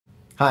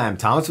Hi, I'm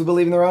Thomas with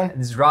Believe in the Run. And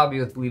this is Robbie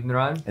with Believe in the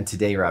Run. And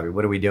today, Robbie,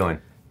 what are we doing?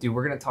 Dude,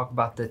 we're gonna talk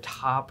about the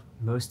top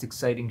most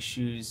exciting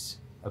shoes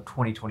of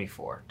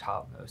 2024.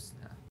 Top most.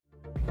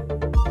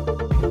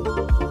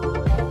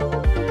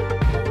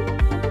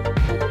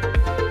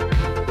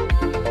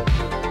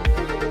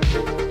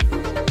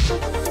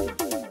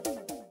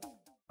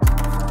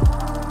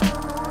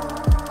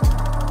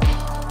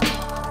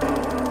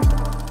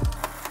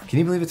 Can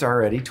you believe it's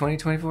already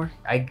 2024?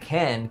 I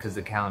can, because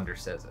the calendar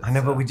says it. I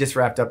know, but we just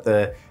wrapped up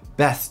the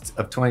best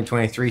of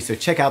 2023, so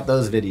check out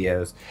those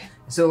videos.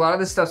 So a lot of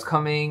this stuff's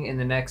coming in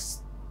the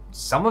next,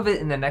 some of it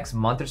in the next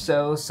month or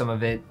so, some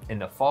of it in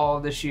the fall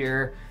of this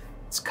year.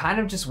 It's kind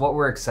of just what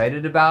we're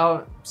excited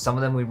about. Some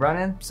of them we run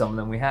in, some of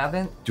them we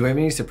haven't. Do we have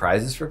any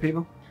surprises for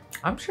people?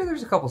 I'm sure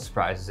there's a couple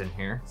surprises in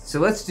here. So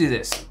let's do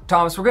this.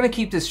 Thomas, we're gonna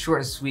keep this short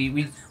and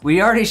sweet.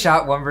 We already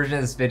shot one version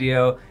of this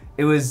video.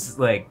 It was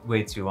like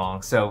way too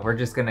long. So we're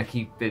just gonna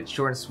keep it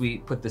short and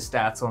sweet, put the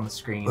stats on the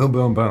screen. Boom,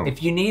 boom, boom.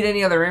 If you need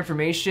any other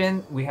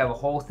information, we have a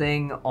whole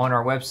thing on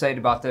our website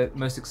about the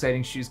most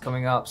exciting shoes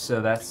coming up.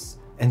 So that's...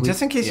 And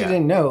just in case you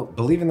didn't know,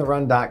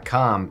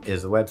 believeintherun.com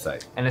is the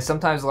website. And it's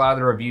sometimes a lot of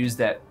the reviews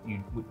that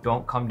you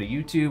don't come to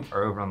YouTube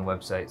are over on the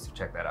website, so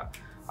check that out.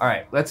 All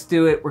right, let's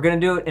do it. We're gonna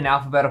do it in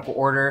alphabetical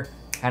order,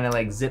 kind of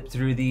like zip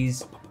through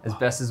these as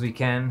best as we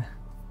can.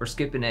 We're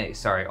skipping A,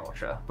 sorry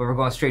Ultra, but we're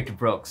going straight to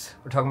Brooks.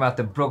 We're talking about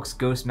the Brooks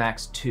Ghost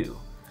Max 2.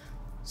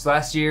 So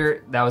last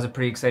year, that was a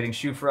pretty exciting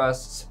shoe for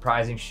us,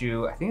 surprising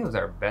shoe. I think it was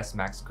our best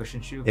max cushion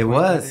shoe. It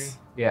was.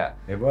 Yeah.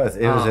 It was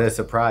a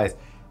surprise.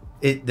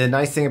 The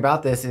nice thing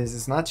about this is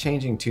it's not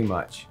changing too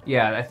much.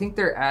 Yeah, I think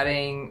they're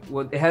adding,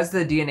 well, it has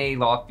the DNA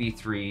Loft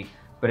V3,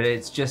 but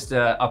it's just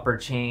a upper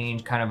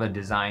change, kind of a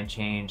design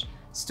change.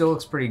 Still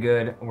looks pretty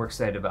good, and we're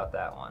excited about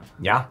that one.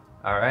 Yeah.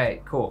 All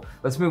right, cool.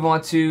 Let's move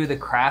on to the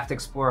Craft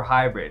Explorer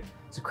Hybrid.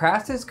 So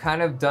Craft has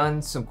kind of done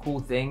some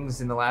cool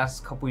things in the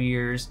last couple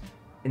years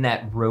in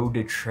that road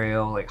to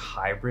trail like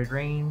hybrid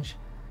range.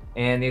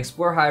 And the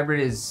Explorer Hybrid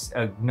is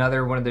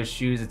another one of those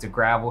shoes. It's a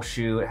gravel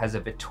shoe. It has a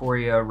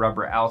Vittoria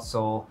rubber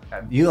outsole.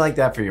 You like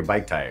that for your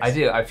bike tires. I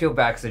do. I feel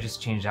bad because I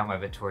just changed out my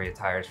Vittoria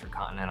tires for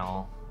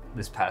Continental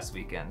this past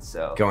weekend.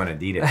 So going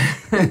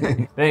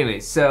Adidas. But anyway,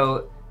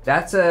 so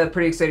that's a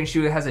pretty exciting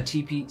shoe. It has a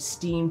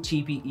Steam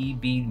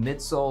TPE bead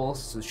midsole,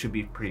 so it should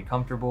be pretty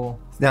comfortable.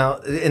 Now,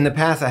 in the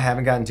past, I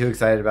haven't gotten too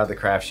excited about the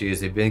Craft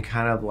shoes. They've been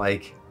kind of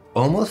like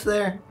almost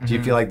there. Do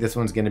you feel like this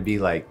one's gonna be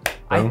like,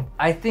 boom?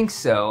 I think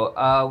so.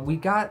 I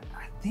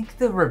think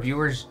the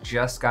reviewers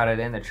just got it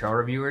in, the trail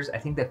reviewers. I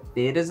think the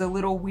fit is a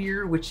little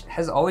weird, which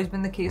has always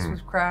been the case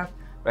with Craft,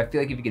 but I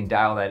feel like if you can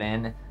dial that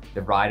in,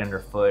 the ride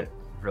underfoot,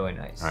 really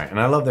nice. All right, and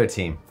I love their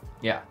team.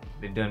 Yeah,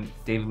 they've done,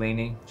 David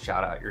Laney,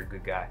 shout out, you're a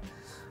good guy.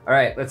 All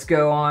right, let's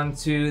go on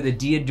to the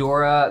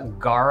Diadora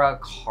Gara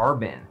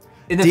Carbon.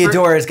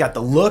 Diadora's got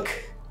the look.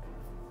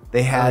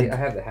 They had, I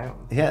have the hat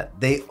on. Yeah,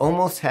 they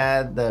almost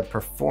had the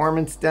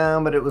performance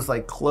down, but it was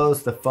like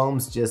close. The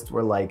foams just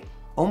were like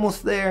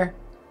almost there.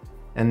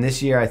 And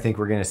this year, I think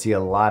we're gonna see a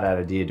lot out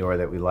of Diadora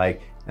that we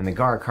like. And the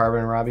Gara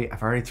Carbon, Robbie,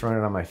 I've already thrown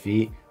it on my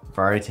feet. I've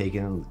already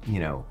taken, you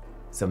know,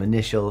 some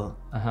initial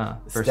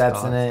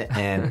steps in it,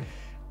 and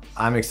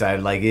I'm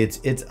excited. Like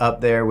it's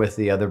up there with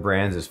the other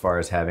brands as far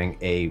as having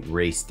a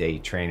race day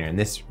trainer, and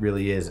this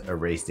really is a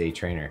race day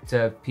trainer. It's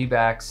a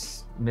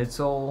Pebax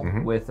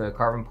midsole with a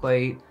carbon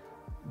plate,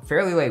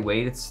 fairly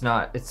lightweight. It's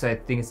not. It's I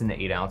think it's in the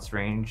 8-ounce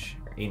range,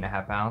 or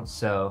 8.5 ounce.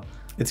 So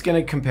it's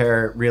going to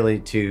compare really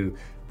to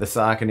the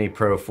Saucony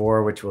Pro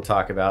 4, which we'll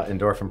talk about.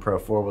 Endorphin Pro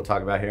 4, we'll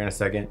talk about here in a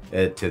second.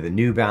 To the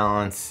New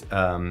Balance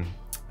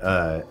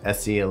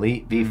SC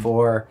Elite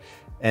V4.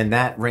 And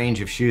that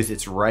range of shoes,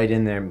 it's right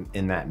in there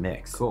in that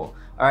mix. Cool.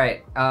 All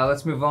right,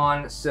 let's move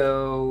on.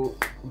 So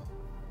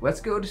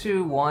let's go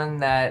to one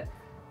that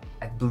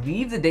I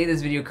believe the day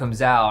this video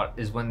comes out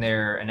is when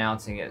they're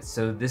announcing it.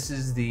 So this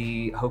is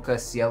the Hoka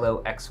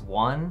Cielo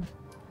X1.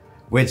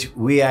 Which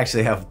we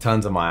actually have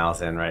tons of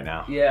miles in right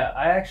now. Yeah,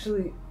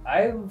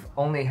 I've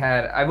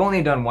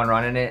only done one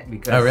run in it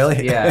because. Oh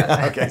really?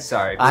 Yeah. Okay.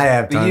 Sorry. I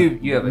have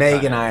tons. You have.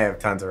 Meg and I have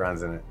tons of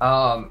runs in it.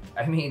 I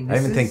mean, I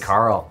even think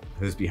Carl,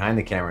 who's behind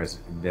the camera, has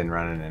been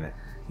running in it.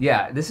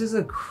 Yeah, this is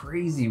a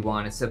crazy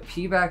one. It's a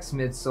Pebax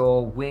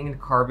midsole, winged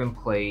carbon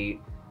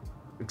plate,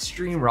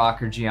 extreme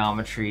rocker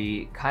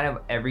geometry, kind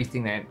of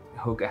everything that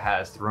Hoka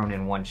has thrown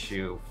in one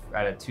shoe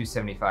at a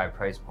 $275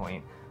 price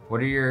point. What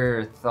are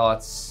your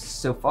thoughts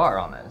so far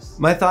on this?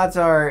 My thoughts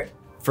are,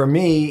 for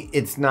me,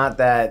 it's not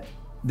that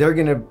they're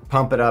gonna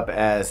pump it up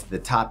as the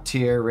top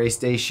tier race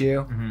day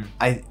shoe.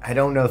 I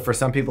don't know, for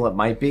some people it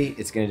might be.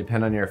 It's gonna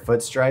depend on your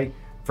foot strike.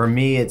 For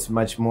me, it's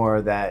much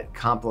more that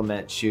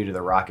complement shoe to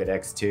the Rocket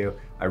X2.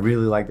 I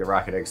really like the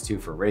Rocket X2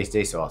 for race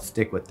day, so I'll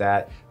stick with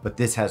that. But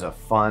this has a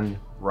fun,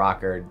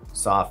 rocker,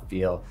 soft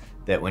feel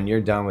that when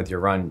you're done with your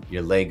run,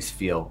 your legs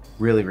feel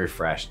really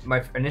refreshed.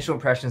 My initial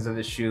impressions of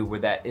this shoe were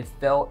that it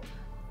felt,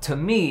 to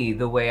me,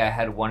 the way I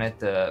had wanted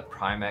the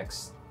Prime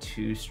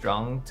X2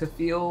 Strung to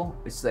feel.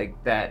 It's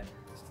like that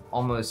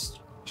almost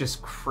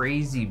just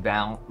crazy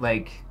bounce,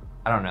 like,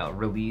 I don't know,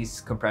 release,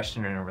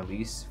 compression and a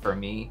release for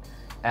me.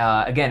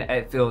 Again,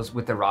 it feels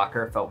with the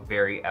rocker, it felt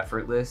very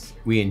effortless.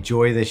 We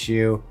enjoy the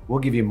shoe. We'll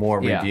give you more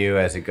review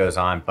as it goes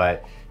on,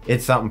 but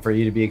it's something for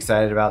you to be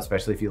excited about,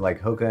 especially if you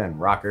like Hoka and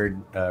rocker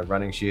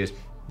running shoes.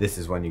 This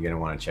is one you're gonna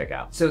wanna check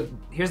out. So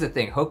here's the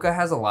thing, Hoka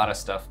has a lot of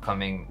stuff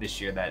coming this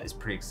year that is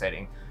pretty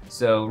exciting.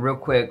 So real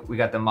quick, we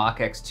got the Mach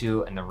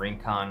X2 and the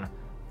Rincon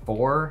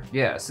 4.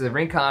 Yeah, so the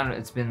Rincon,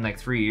 it's been like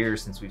 3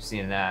 years since we've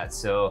seen that.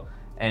 So,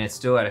 and it's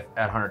still at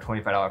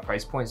 $125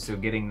 price point. So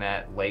getting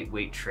that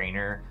lightweight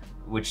trainer,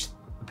 which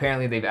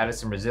apparently they've added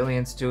some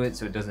resilience to it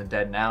so it doesn't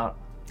deaden out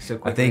so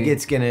quickly. I think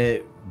it's gonna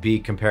be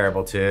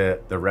comparable to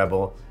the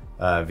Rebel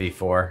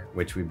V4,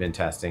 which we've been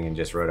testing and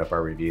just wrote up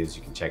our reviews.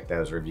 You can check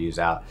those reviews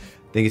out.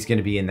 I think it's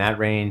gonna be in that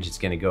range. It's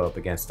gonna go up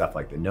against stuff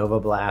like the Nova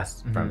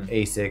Blast from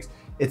Asics.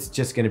 It's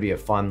just gonna be a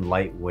fun,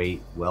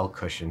 lightweight,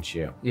 well-cushioned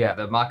shoe. Yeah,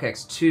 the Mach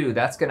X2,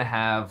 that's gonna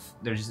have,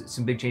 there's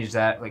some big changes to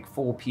that, like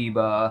full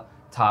PBA,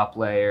 top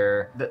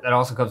layer. That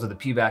also comes with a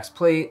P-Bax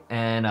plate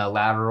and a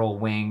lateral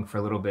wing for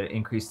a little bit of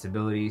increased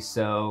stability.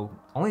 So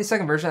only the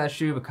second version of that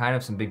shoe, but kind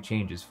of some big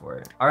changes for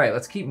it. All right,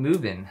 let's keep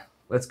moving.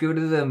 Let's go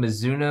to the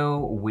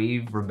Mizuno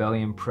Wave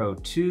Rebellion Pro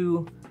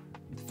 2.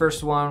 The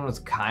first one was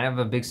kind of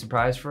a big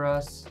surprise for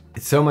us.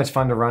 It's so much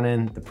fun to run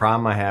in. The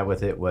problem I had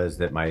with it was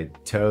that my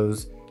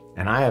toes,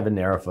 and I have a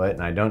narrow foot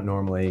and I don't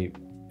normally,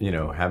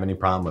 have any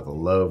problem with a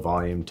low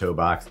volume toe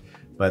box,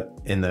 but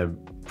in the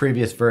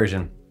previous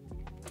version,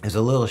 it's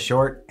a little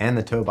short and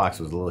the toe box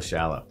was a little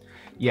shallow.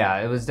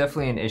 Yeah, it was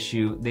definitely an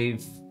issue.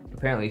 They've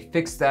apparently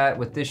fixed that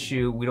with this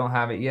shoe. We don't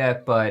have it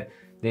yet, but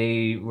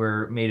they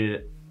made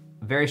it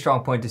a very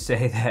strong point to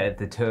say that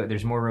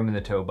there's more room in the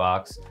toe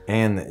box.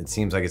 And it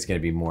seems like it's gonna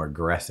be more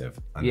aggressive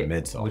on the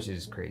midsole. Which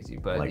is crazy,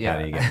 but like, how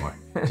do you get more?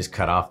 Just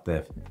cut off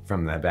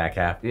from the back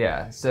half?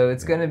 Yeah, so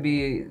it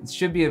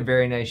should be a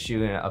very nice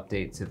shoe and an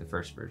update to the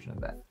first version of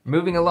that.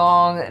 Moving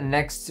along,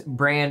 next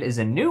brand is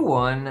a new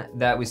one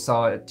that we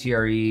saw at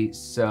TRE.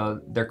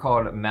 So they're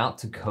called Mount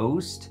to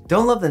Coast.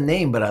 Don't love the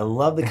name, but I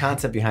love the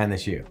concept behind the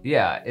shoe.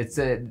 Yeah,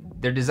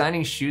 they're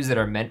designing shoes that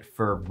are meant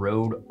for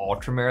road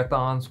ultra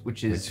marathons,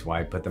 which is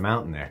why I put the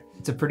mountain there.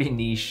 It's a pretty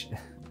niche,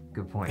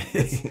 good point.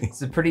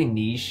 It's a pretty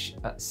niche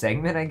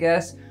segment, I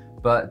guess,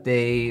 but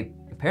they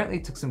apparently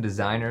took some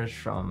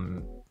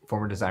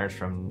former designers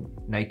from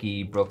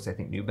Nike, Brooks, I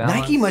think New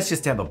Balance. Nike must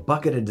just have a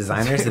bucket of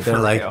designers that they're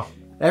like,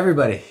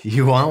 everybody,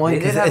 you want one?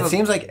 Because it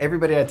seems like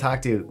everybody I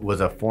talked to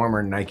was a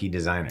former Nike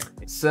designer.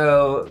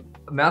 So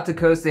Mount to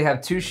Coast, they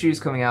have two shoes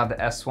coming out, the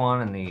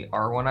S1 and the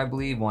R1, I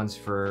believe. One's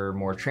for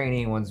more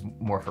training, one's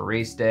more for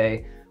race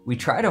day. We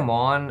tried them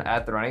on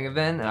at the running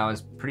event and I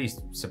was pretty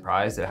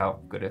surprised at how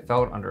good it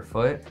felt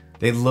underfoot.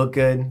 They look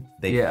good,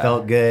 they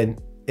felt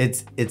good.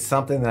 It's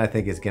something that I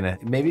think is gonna,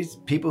 maybe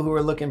people who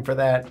are looking for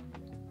that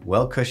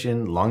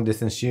well-cushioned,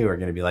 long-distance shoe are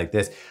gonna be like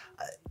this.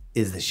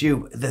 Is the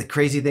shoe. The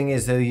crazy thing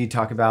is, though, you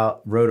talk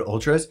about road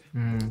ultras,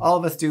 all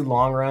of us do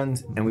long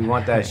runs and we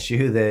want that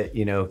shoe that,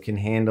 can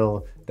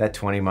handle that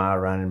 20-mile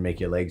run and make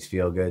your legs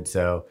feel good.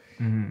 So,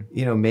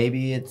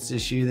 maybe it's a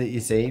shoe that you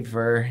save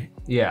for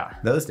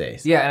those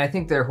days. Yeah, and I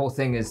think their whole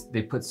thing is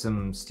they put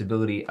some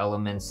stability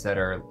elements that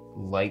are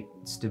light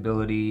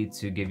stability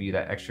to give you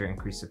that extra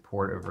increased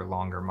support over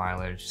longer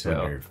mileage.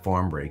 So your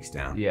form breaks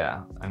down.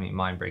 Yeah, I mean,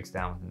 mine breaks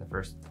down within the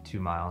first 2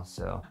 miles,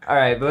 so. All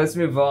right, but let's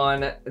move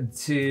on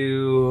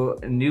to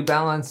New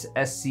Balance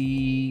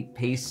SC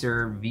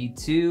Pacer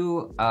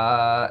V2.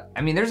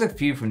 I mean, there's a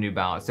few from New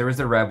Balance. There was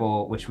the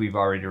Rebel, which we've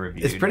already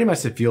reviewed. It's pretty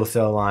much the fuel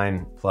cell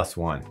line plus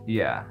one.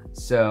 Yeah,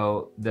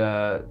 so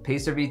the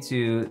Pacer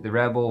V2, the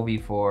Rebel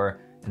V4,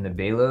 and the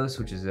Balos,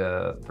 which is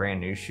a brand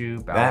new shoe.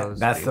 That's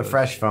Balos. the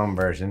fresh foam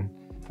version.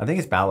 I think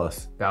it's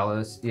Balos.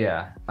 Balos,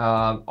 yeah.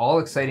 All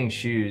exciting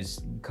shoes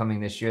coming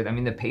this year. I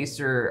mean, the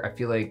Pacer, I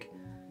feel like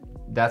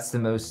that's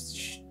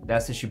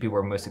the shoe people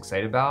are most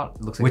excited about.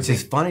 It looks like Which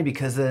is funny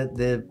because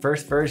the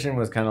first version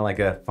was kind of like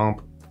a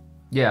foam.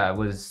 Yeah, it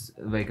was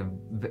like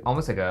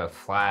almost like a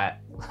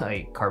flat,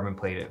 like carbon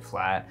plated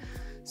flat.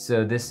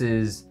 So this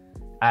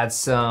adds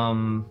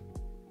some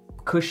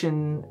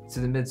cushion to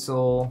the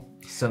midsole,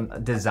 some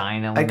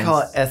design elements. I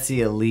call it SC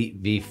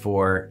Elite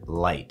V4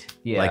 Light.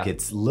 Yeah. Like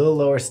it's a little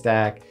lower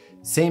stack,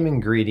 same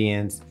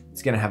ingredients.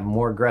 It's gonna have a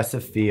more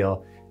aggressive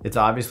feel. It's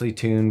obviously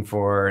tuned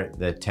for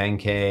the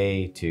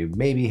 10K to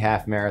maybe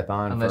half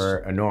marathon for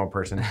a normal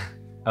person.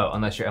 Oh,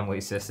 unless you're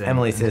Emily Sisson.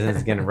 Emily Sisson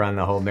is gonna run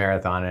the whole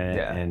marathon in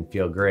it and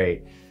feel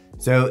great.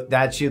 So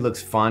that shoe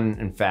looks fun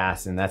and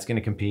fast, and that's gonna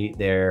compete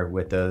there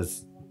with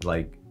those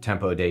like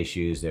tempo day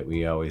shoes that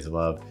we always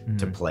love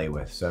to play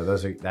with. So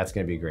that's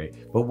gonna be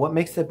great. But what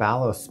makes the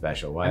Balos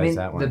special? Why is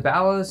that one? The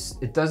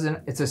Balos,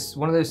 it's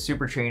one of those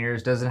super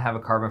trainers, doesn't have a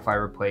carbon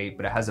fiber plate,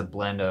 but it has a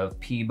blend of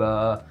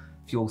PBA,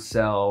 fuel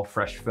cell,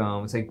 fresh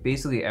foam. It's like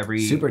basically every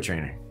super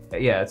trainer.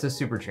 Yeah, it's a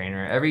super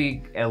trainer.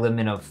 Every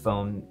element of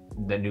foam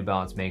that New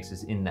Balance makes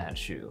is in that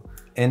shoe.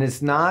 And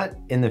it's not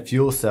in the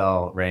fuel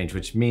cell range,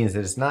 which means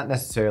that it's not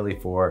necessarily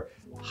for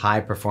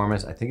high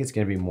performance. I think it's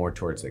gonna be more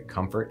towards the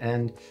comfort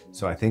end.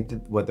 So I think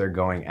that what they're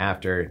going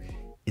after,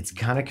 it's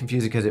kind of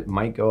confusing because it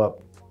might go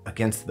up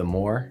against the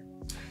more.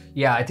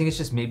 Yeah, I think it's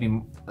just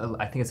maybe,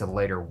 I think it's a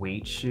lighter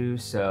weight shoe.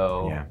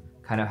 So Yeah.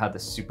 kind of how the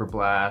Super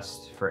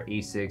Blast for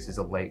Asics is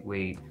a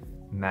lightweight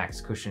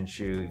max cushion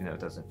shoe, even though it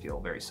doesn't feel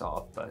very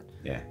soft, but.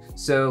 Yeah.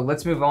 So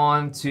let's move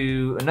on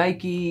to a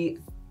Nike.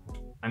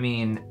 I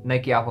mean,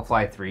 Nike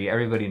Alphafly 3,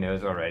 everybody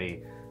knows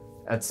already.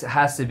 It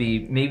has to be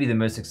maybe the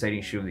most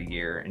exciting shoe of the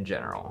year in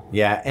general.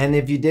 Yeah, and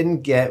if you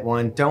didn't get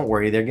one, don't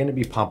worry. They're going to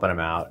be pumping them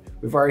out.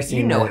 We've already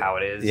seen how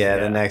it is. Yeah,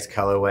 the next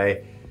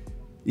colorway.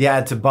 Yeah,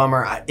 it's a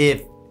bummer.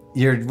 If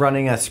you're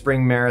running a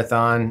spring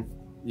marathon,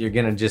 you're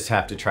going to just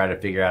have to try to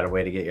figure out a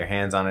way to get your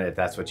hands on it if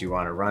that's what you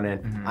want to run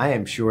in. I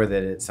am sure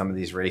that at some of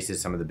these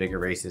races, some of the bigger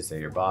races, say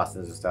your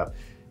Bostons and stuff,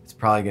 it's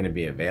probably going to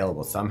be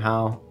available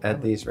somehow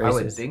at these races.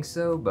 I would think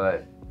so,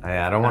 but...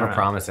 I don't want to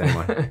promise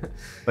anyone.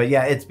 But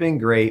yeah, it's been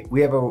great.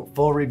 We have a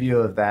full review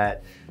of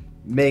that.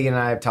 Megan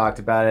and I have talked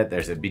about it.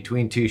 There's a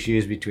between two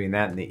shoes between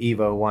that and the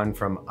Evo one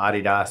from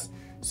Adidas.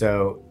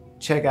 So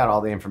check out all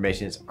the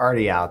information. It's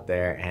already out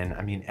there. And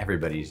I mean,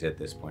 everybody's at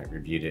this point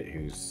reviewed it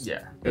who's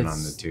been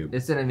on the tube.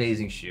 It's an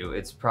amazing shoe.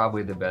 It's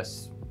probably the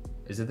best.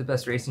 Is it the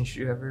best racing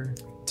shoe ever?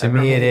 To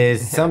me, it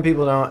is. Some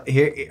people don't.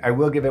 Here, I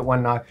will give it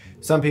one knock.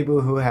 Some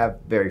people who have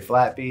very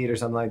flat feet or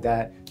something like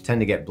that tend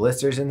to get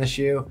blisters in the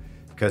shoe,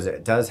 because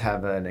it does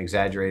have an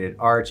exaggerated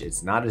arch.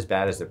 It's not as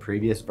bad as the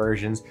previous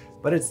versions,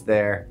 but it's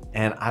there.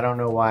 And I don't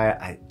know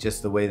why,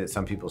 just the way that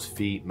some people's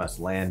feet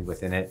must land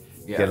within it,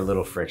 get a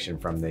little friction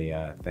from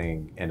the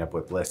thing, end up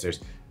with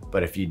blisters.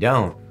 But if you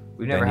don't,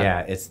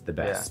 it's the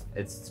best.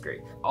 Yeah, it's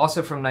great.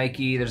 Also from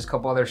Nike, there's a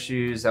couple other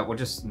shoes that we'll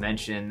just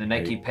mention. The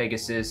Nike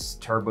Pegasus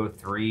Turbo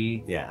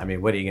 3. Yeah, I mean,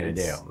 what are you gonna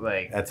do?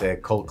 Like, that's a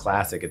cult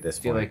classic at this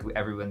point. I feel like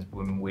everyone's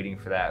been waiting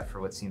for that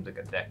for what seems like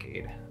a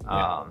decade.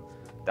 Yeah.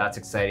 That's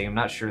exciting. I'm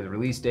not sure the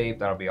release date.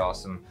 That'll be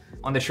awesome.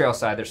 On the trail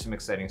side, there's some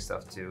exciting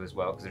stuff too as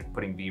well, because they're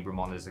putting Vibram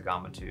on the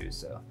Zagama too.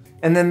 So.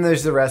 And then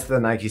there's the rest of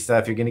the Nike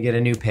stuff. You're gonna get a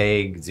new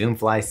Peg, Zoom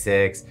Fly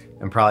 6,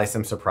 and probably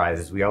some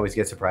surprises. We always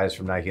get surprises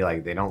from Nike,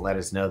 like they don't let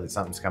us know that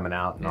something's coming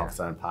out, and all of a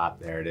sudden,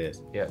 pop, there it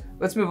is. Yeah.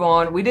 Let's move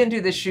on. We didn't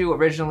do this shoe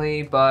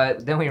originally,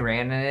 but then we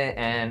ran in it,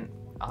 and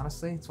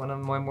honestly, it's one of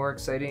my more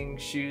exciting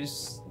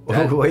shoes.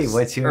 Wait,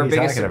 what shoe are you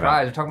biggest talking surprise.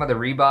 about? We're talking about the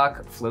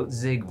Reebok Float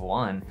Zig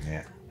 1.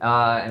 Yeah.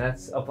 And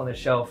that's up on the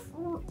shelf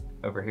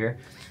over here.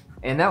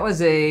 And that was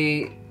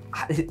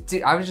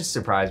dude, I was just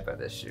surprised by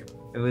this shoe.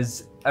 It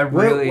was a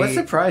really... What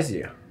surprised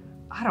you?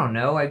 I don't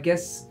know. I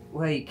guess,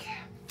 like,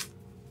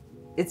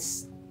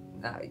 it's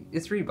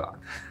Reebok.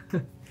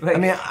 Like, I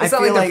mean, it's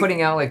not like they're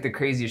putting out like the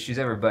craziest shoes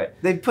ever, but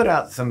they've put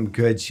out some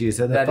good shoes.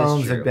 So the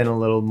foams have been a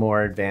little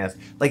more advanced.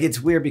 Like, it's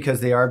weird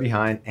because they are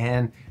behind,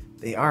 and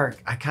they are,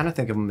 I kind of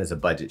think of them as a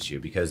budget shoe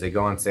because they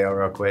go on sale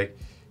real quick,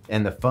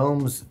 and the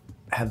foams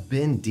have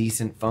been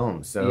decent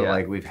foams. So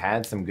like, we've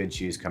had some good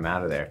shoes come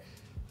out of there.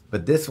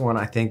 But this one,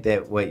 I think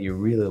that what you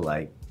really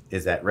like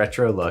is that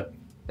retro look.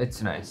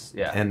 It's nice,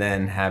 yeah. And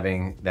then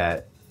having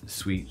that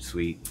sweet,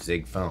 sweet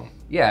Zig foam.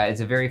 Yeah, it's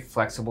a very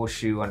flexible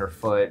shoe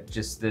underfoot.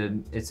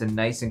 It's a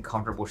nice and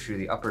comfortable shoe.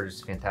 The upper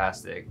is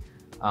fantastic.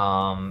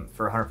 For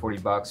 140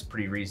 bucks,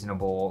 pretty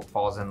reasonable.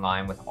 Falls in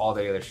line with all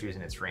the other shoes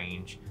in its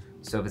range.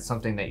 So if it's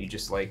something that you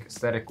just like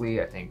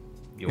aesthetically, I think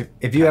you'll...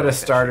 If you had a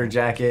starter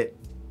jacket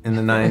in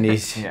the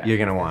 90s, you're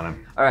gonna want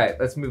them. All right,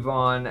 let's move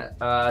on.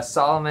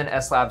 Salomon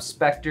S-Lab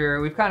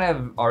Spectre. We've kind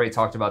of already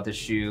talked about this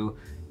shoe,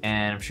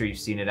 and I'm sure you've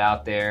seen it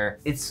out there.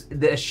 It's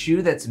a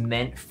shoe that's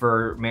meant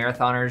for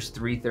marathoners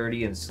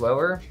 3:30 and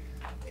slower.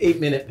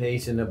 8-minute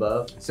pace and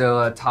above.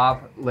 So a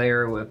top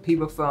layer with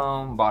Piba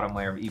foam, bottom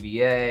layer of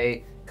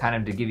EVA, kind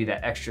of to give you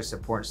that extra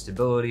support and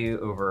stability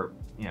over,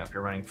 you know, if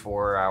you're running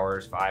 4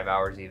 hours, 5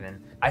 hours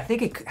even. I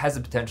think it has the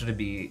potential to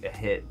be a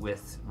hit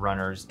with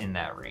runners in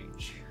that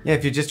range. Yeah,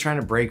 if you're just trying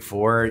to break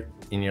forward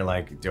and you're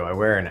like, do I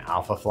wear an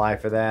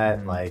Alphafly for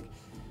that? Like,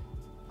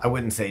 I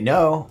wouldn't say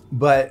no,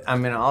 but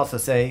I'm gonna also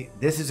say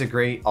this is a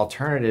great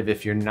alternative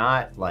if you're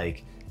not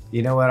like,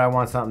 you know what, I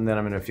want something that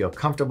I'm gonna feel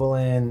comfortable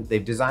in.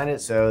 They've designed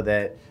it so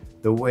that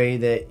the way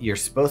that you're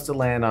supposed to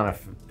land on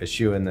a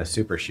shoe in the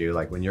super shoe,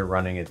 like when you're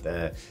running at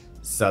the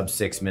sub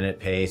 6-minute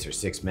pace or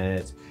 6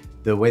 minutes,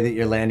 the way that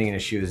you're landing in a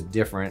shoe is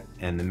different,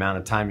 and the amount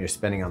of time you're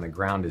spending on the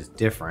ground is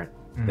different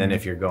than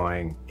if you're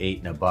going 8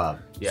 and above.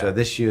 So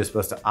this shoe is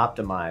supposed to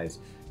optimize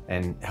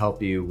and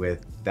help you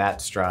with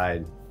that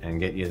stride and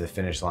get you to the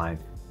finish line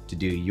to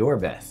do your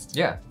best.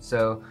 Yeah,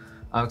 so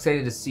I'm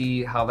excited to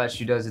see how that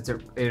shoe does.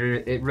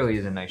 It really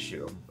is a nice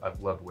shoe.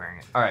 I've loved wearing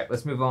it. All right,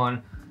 let's move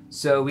on.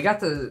 So we got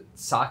the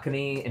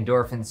Saucony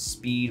Endorphin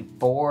Speed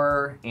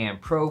 4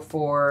 and Pro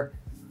 4.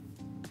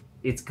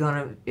 It's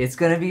gonna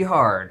be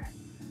hard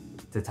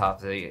to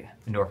top the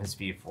Endorphin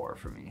Speed 4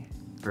 for me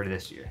for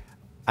this year.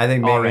 I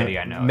think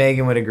Megan,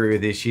 Megan would agree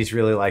with you. She's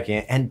really liking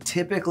it. And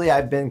typically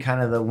I've been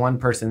kind of the one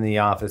person in the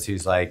office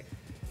who's like,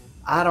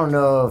 I don't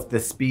know if the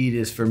speed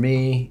is for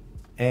me.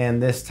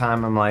 And this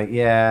time I'm like,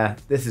 yeah,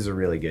 this is a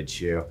really good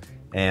shoe.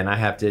 And I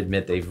have to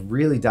admit, they've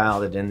really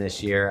dialed it in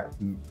this year.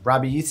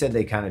 Robbie, you said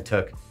they kind of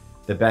took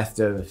the best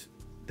of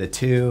the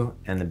two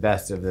and the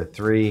best of the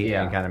three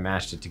Yeah. and kind of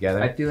mashed it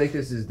together. I feel like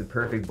this is the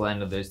perfect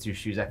blend of those two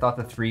shoes. I thought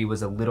the 3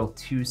 was a little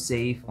too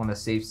safe, on the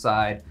safe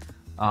side.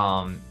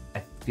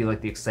 I feel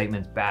like the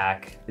excitement's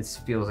back. It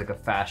feels like a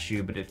fast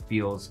shoe, but it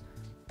feels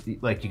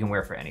like you can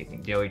wear for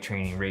anything. Daily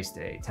training, race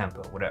day,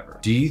 tempo, whatever.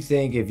 Do you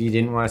think if you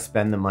didn't want to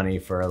spend the money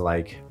for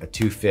like a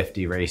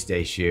 250 race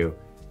day shoe,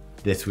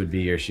 this would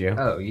be your shoe?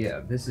 Oh yeah,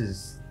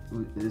 this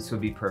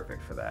would be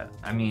perfect for that.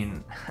 I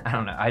mean, I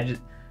don't know.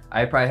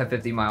 I probably have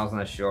 50 miles on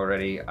this shoe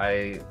already.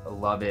 I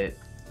love it.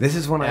 This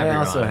is one I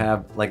also run.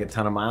 have like a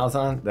ton of miles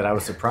on that I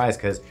was surprised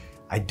because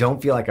I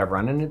don't feel like I've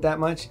run in it that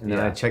much. And then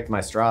I checked my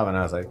Strava and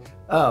I was like,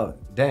 oh,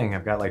 dang,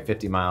 I've got like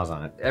 50 miles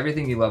on it.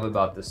 Everything you love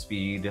about the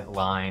speed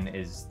line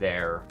is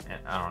there. And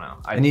I don't know.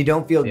 And you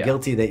don't feel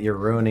guilty that you're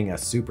ruining a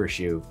super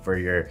shoe for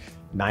your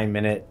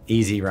 9-minute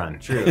easy run.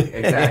 True,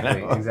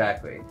 exactly,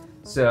 exactly.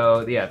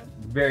 So yeah,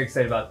 very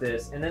excited about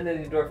this. And then the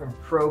Endorphin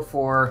Pro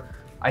 4,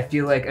 I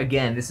feel like,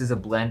 again, this is a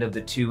blend of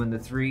the 2 and the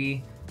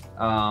 3.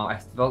 I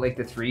felt like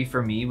the 3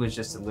 for me was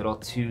just a little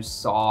too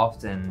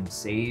soft and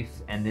safe.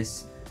 And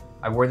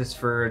I wore this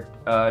for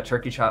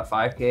Turkey Trot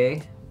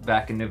 5K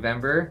back in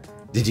November.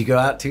 Did you go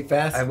out too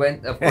fast? I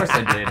went, of course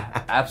I did,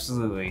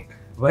 absolutely.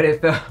 But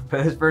it felt,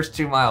 for those first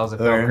 2 miles, it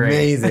felt great.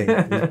 Amazing.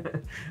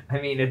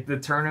 I mean, the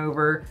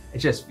turnover, it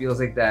just feels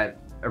like that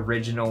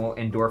original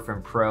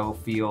Endorphin Pro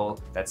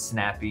feel, that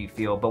snappy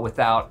feel, but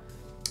without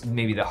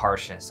maybe the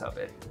harshness of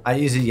it. I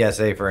use it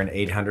yesterday for an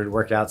 800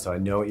 workout, so I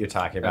know what you're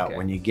talking about. Okay.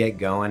 When you get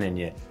going and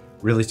you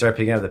really start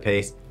picking up the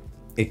pace,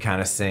 it kind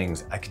of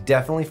sings. I could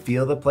definitely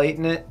feel the plate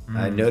in it.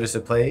 I noticed a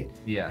plate.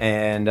 Yeah.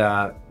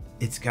 And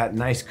it's got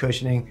nice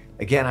cushioning.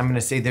 Again, I'm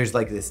gonna say there's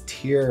like this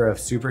tier of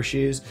super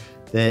shoes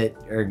that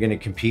are gonna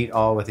compete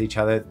all with each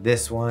other.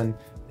 This one,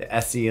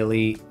 the SC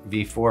Elite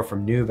V4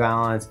 from New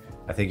Balance.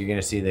 I think you're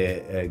gonna see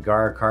the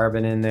Gar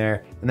Carbon in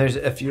there. And there's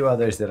a few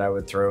others that I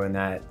would throw in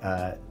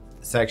that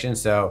section.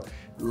 So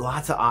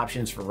lots of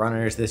options for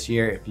runners this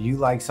year. If you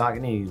like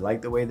Saucony, you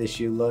like the way the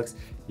shoe looks,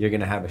 you're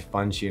gonna have a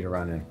fun shoe to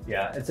run in.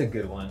 Yeah, it's a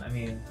good one. I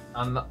mean,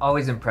 I'm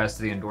always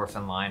impressed with the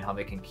Endorphin line, how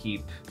they can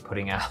keep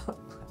putting out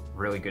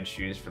really good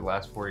shoes for the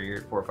last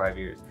 4 or 5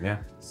 years. Yeah.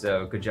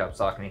 So good job,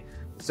 Saucony.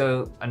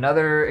 So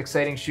another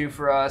exciting shoe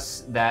for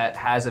us that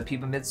has a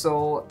Pipa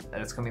midsole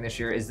that's coming this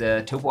year is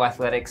the Topo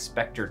Athletic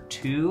Spectre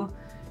 2.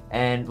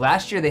 And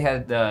last year they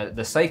had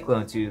the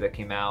Cyclone 2 that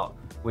came out,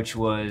 which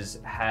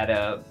had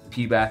a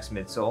P-Bax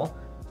midsole.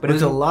 But it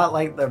was a lot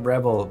like the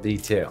Rebel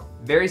V2.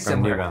 Very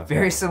similar,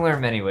 very similar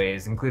in many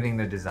ways, including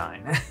the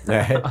design.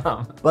 Right.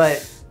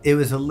 But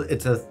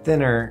it's a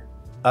thinner,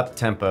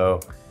 up-tempo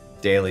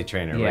daily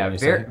trainer.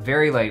 Yeah,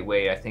 very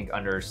lightweight. I think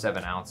under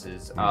 7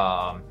 ounces.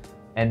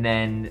 And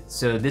then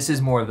so this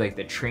is more of like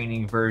the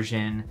training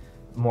version,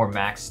 more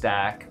max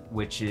stack,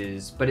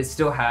 but it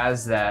still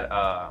has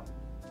that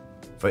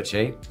foot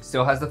shape.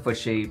 Still has the foot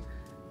shape.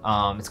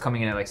 It's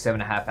coming in at like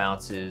 7.5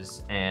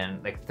 ounces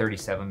and like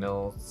 37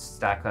 mil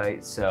stack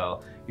height.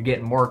 So you're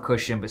getting more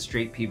cushion, but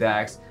straight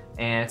P-backs,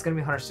 and it's gonna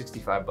be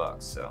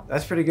 $165. So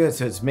that's pretty good.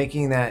 So it's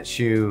making that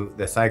shoe,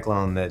 the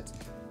Cyclone, that's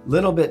a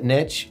little bit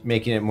niche,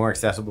 making it more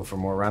accessible for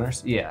more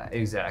runners. Yeah,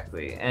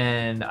 exactly.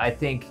 And I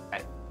think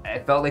I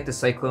felt like the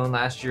Cyclone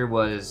last year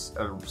was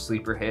a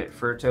sleeper hit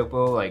for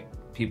Topo. Like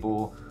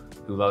people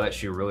who love that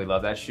shoe really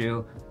love that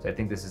shoe. So I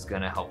think this is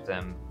gonna help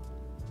them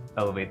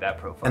elevate that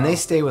profile. And they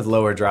stay with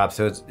lower drops,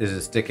 so is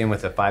it sticking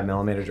with a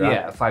 5mm drop?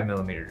 Yeah, a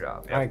 5mm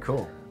drop. Yeah. All right,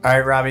 cool. All right,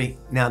 Robbie.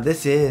 Now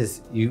this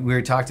is, we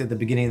were talked at the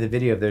beginning of the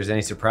video if there's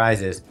any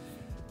surprises.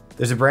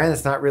 There's a brand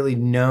that's not really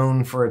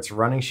known for its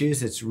running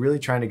shoes. It's really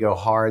trying to go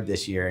hard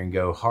this year and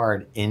go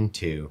hard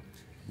into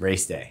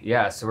race day.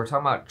 Yeah, so we're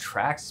talking about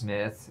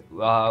Tracksmith.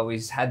 We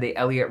just had the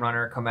Elliott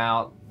Runner come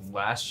out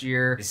last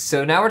year.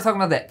 So now we're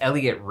talking about the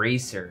Elliott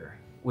Racer,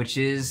 which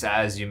is,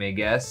 as you may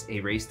guess, a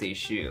race day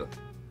shoe.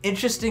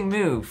 Interesting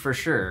move for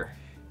sure.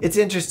 It's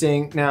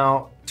interesting.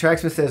 Now,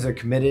 Tracksmith says they're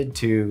committed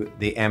to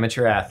the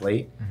amateur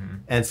athlete.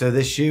 And so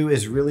this shoe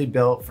is really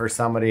built for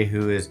somebody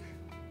who is,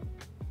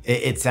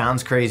 it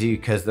sounds crazy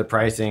because the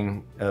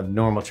pricing of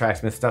normal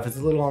Tracksmith stuff is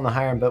a little on the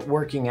higher end, but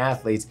working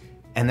athletes.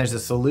 And there's a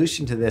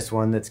solution to this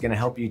one that's gonna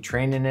help you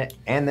train in it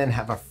and then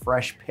have a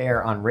fresh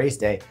pair on race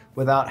day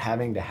without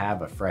having to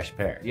have a fresh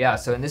pair. Yeah,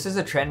 so and this is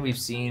a trend we've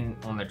seen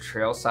on the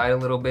trail side a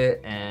little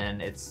bit,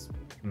 and it's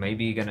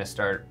maybe gonna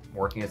start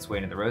working its way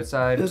into the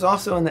roadside. It was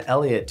also in the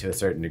Elliott to a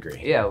certain degree.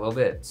 Yeah, a little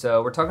bit.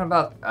 So we're talking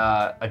about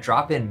a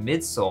drop-in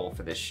midsole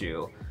for this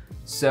shoe.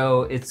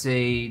 So it's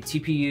a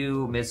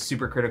TPU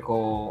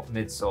supercritical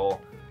midsole,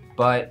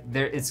 but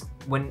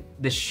when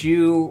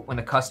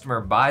the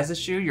customer buys the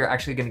shoe, you're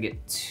actually gonna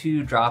get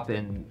 2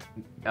 drop-in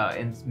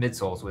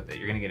midsoles with it.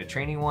 You're gonna get a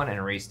training one and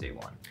a race day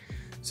one.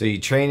 So you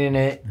train in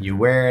it, you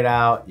wear it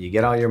out, you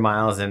get all your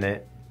miles in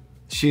it.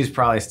 The shoe's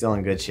probably still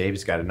in good shape.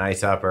 It's got a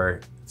nice upper,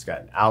 it's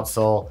got an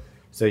outsole.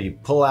 So you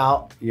pull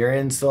out your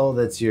insole,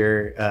 that's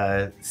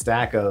your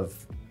stack of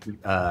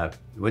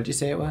what'd you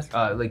say it was?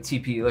 Like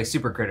TP, like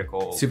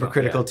supercritical.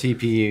 Supercritical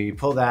TPU. You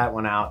pull that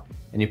one out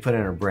and you put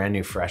in a brand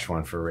new fresh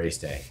one for race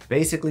day.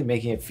 Basically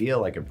making it feel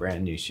like a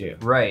brand new shoe.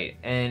 Right,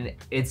 and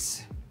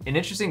it's an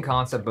interesting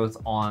concept both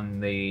on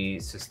the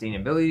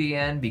sustainability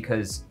end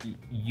because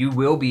you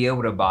will be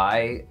able to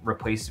buy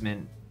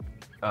replacement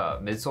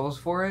midsoles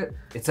for it.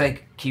 It's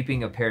like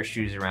keeping a pair of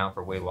shoes around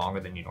for way longer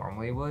than you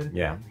normally would.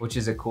 Yeah. Which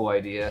is a cool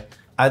idea.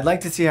 I'd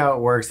like to see how it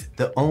works.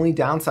 The only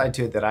downside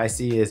to it that I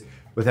see is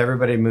with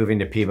everybody moving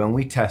to PIBA, and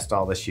we test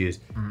all the shoes.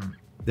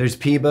 There's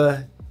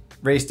PIBA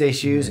race day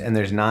shoes and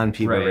there's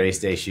non-PIBA race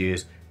day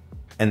shoes.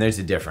 And there's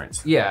a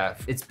difference. Yeah,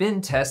 it's been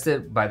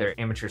tested by their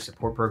amateur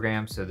support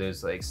program. So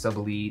there's like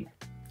sub-elite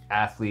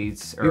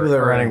athletes. People that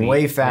are running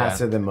way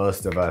faster than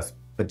most of us,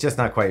 but just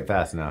not quite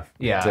fast enough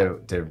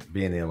to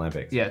be in the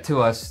Olympics. Yeah,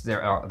 to us,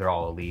 they're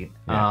all elite.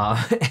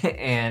 Yeah.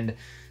 And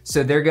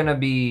so they're gonna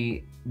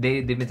be,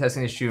 they've been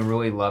testing this shoe and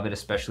really love it,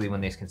 especially when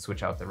they can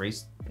switch out the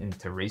race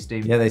into race day.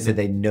 Yeah, they said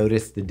they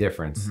noticed the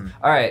difference.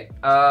 All right,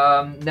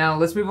 now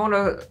let's move on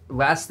to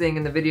last thing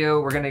in the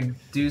video. We're gonna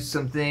do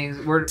some things.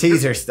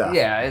 Teaser stuff.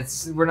 Yeah,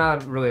 we're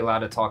not really allowed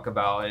to talk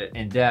about it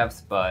in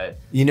depth, but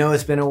you know,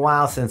 it's been a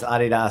while since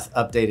Adidas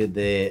updated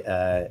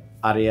the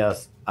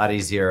Adidas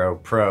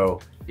Adizero Pro.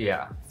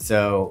 Yeah.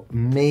 So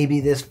maybe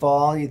this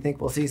fall, you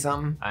think we'll see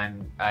something?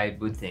 I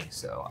would think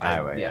so.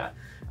 I would. Yeah.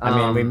 I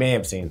mean, we may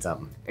have seen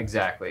something.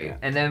 Exactly. Yeah.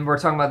 And then we're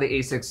talking about the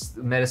ASICS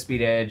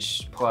Metaspeed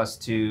Edge Plus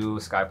 2,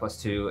 Sky Plus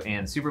 2,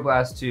 and Super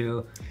Blast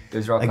 2.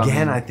 Those are all coming.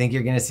 Again, I think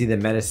you're going to see the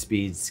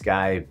Metaspeed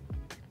Sky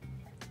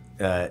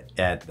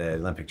at the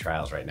Olympic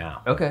trials right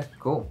now. Okay,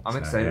 cool. I'm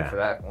excited for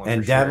that one.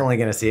 And definitely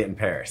going to see it in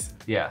Paris.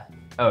 Yeah.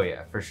 Oh,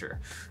 yeah, for sure.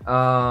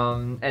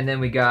 And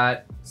then we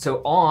got,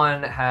 so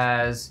On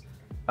has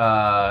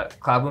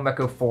Cloudboom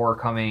Echo 4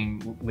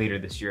 coming later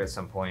this year at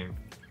some point.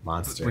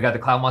 Monster. We got the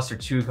Cloud Monster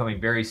 2 coming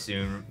very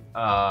soon.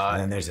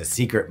 And then there's a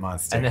secret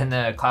monster. And then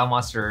the Cloud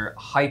Monster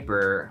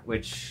Hyper,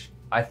 which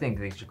I think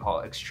they should call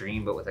it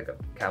Extreme, but with like a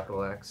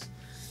capital X.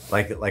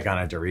 Like on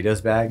a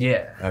Doritos bag?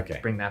 Yeah. Okay.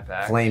 Bring that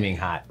back. Flaming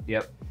hot.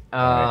 Yep.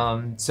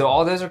 So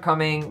all those are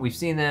coming. We've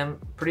seen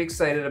them. Pretty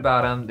excited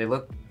about them. They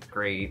look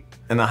great.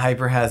 And the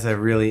Hyper has a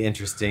really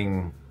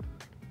interesting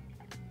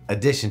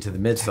addition to the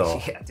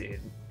midsole. Yeah,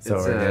 dude. So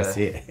we're gonna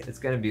see it. It's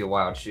gonna be a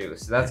wild shoe.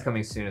 So that's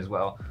coming soon as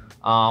well.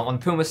 On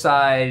the Puma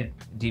side,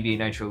 DV8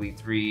 Nitro Elite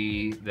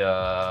 3,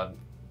 the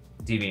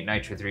DV8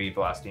 Nitro 3,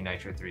 Velocity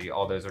Nitro 3,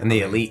 all those are and coming.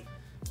 The Elite.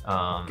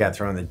 Got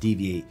thrown the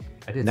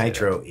DV8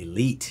 Nitro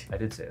Elite. I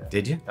did say that.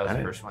 Did you? That was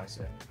the first one I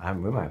said.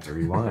 We might have to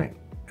rewind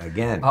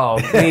again. Oh,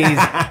 please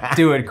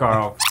do it,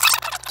 Carl.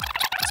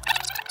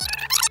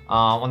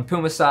 On the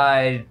Puma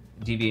side,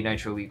 DV8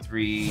 Nitro Elite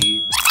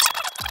 3.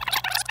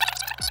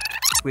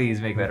 Please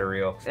make that a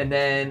reel. And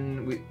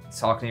then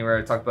Saucony, we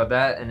already talked about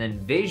that. And then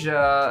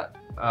Veja.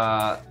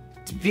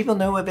 Do people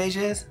know what Veja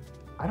is?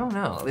 I don't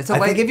know. I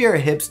think if you're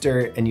a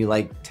hipster and you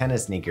like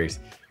tennis sneakers,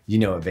 you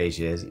know what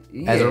Veja is.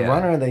 As a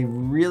runner, they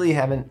really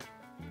haven't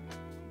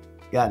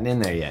gotten in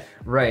there yet.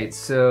 Right.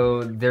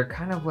 So they're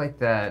kind of like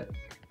that.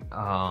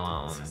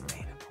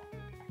 Sustainable.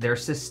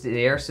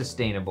 They are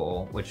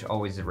sustainable, which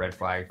always a red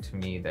flag to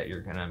me that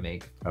you're gonna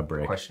make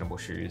questionable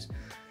shoes.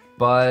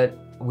 But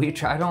we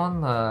tried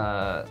on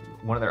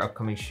one of their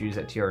upcoming shoes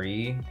at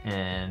TRE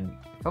and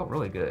it felt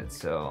really good.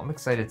 So I'm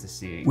excited to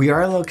see. We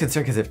are a little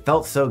concerned because it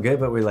felt so good,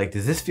 but we're like,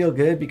 does this feel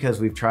good? Because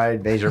we've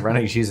tried Veja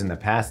running shoes in the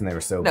past and they were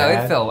so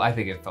bad. I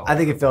think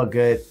it felt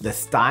good. The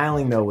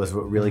styling though was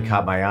what really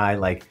caught my eye.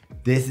 Like,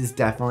 this is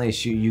definitely a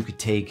shoe you could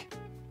take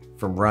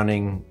from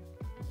running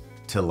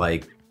to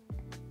like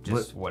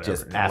just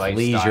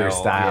athleisure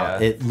style.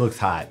 Yeah. It looks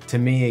hot. To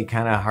me, it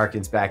kind of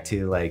harkens back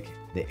to like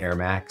the Air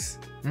Max.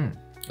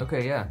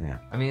 Okay, yeah.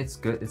 I mean, it's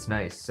good. It's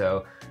nice.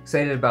 So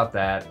excited about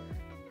that.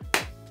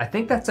 I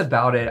think that's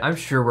about it. I'm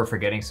sure we're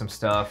forgetting some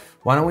stuff.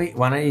 Why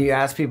don't you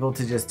ask people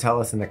to just tell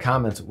us in the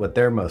comments what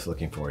they're most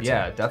looking forward to?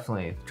 Yeah,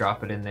 definitely.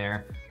 Drop it in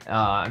there.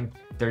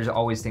 There's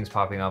always things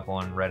popping up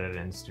on Reddit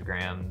and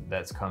Instagram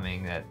that's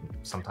coming that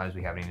sometimes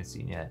we haven't even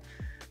seen yet.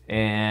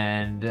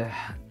 And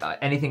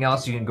anything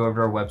else, you can go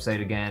over to our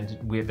website again.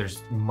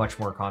 There's much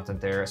more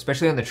content there,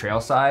 especially on the trail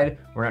side.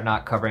 We're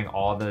not covering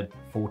all the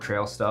full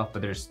trail stuff,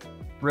 but there's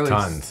really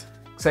tons.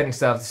 Exciting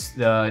stuff.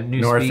 The new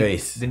North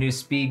Face, the new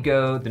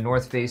Speedgoat, the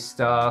North Face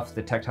stuff,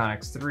 the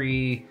Tectonics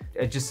 3.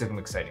 Just some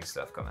exciting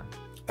stuff coming.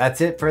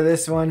 That's it for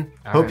this one.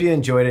 Hope you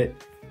enjoyed it.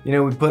 You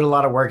know, we put a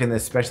lot of work in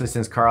this, especially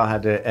since Carl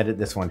had to edit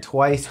this one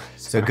twice.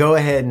 So go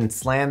ahead and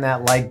slam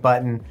that like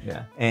button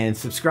and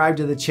subscribe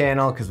to the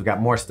channel because we got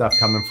more stuff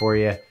coming for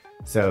you.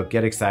 So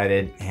get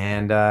excited.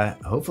 And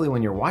hopefully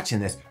when you're watching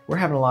this, we're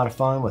having a lot of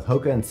fun with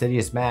Hoka and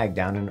Sidious Mag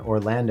down in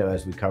Orlando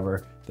as we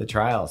cover the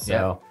trials.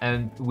 So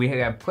and we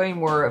have plenty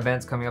more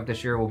events coming up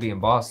this year. We'll be in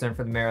Boston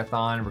for the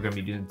marathon. We're gonna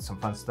be doing some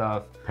fun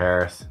stuff.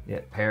 Paris.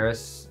 Yeah,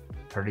 Paris.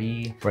 For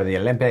the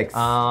Olympics.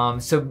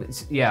 So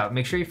yeah,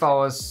 make sure you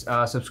follow us,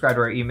 subscribe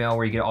to our email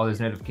where you get all those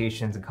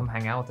notifications, and come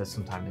hang out with us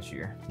sometime this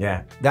year.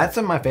 Yeah, that's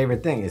my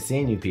favorite thing is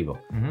seeing you people.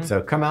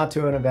 So come out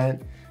to an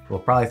event. We'll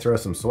probably throw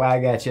some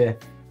swag at you.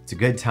 It's a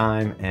good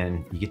time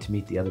and you get to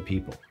meet the other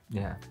people.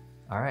 Yeah.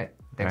 All right.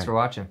 Thanks for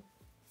watching.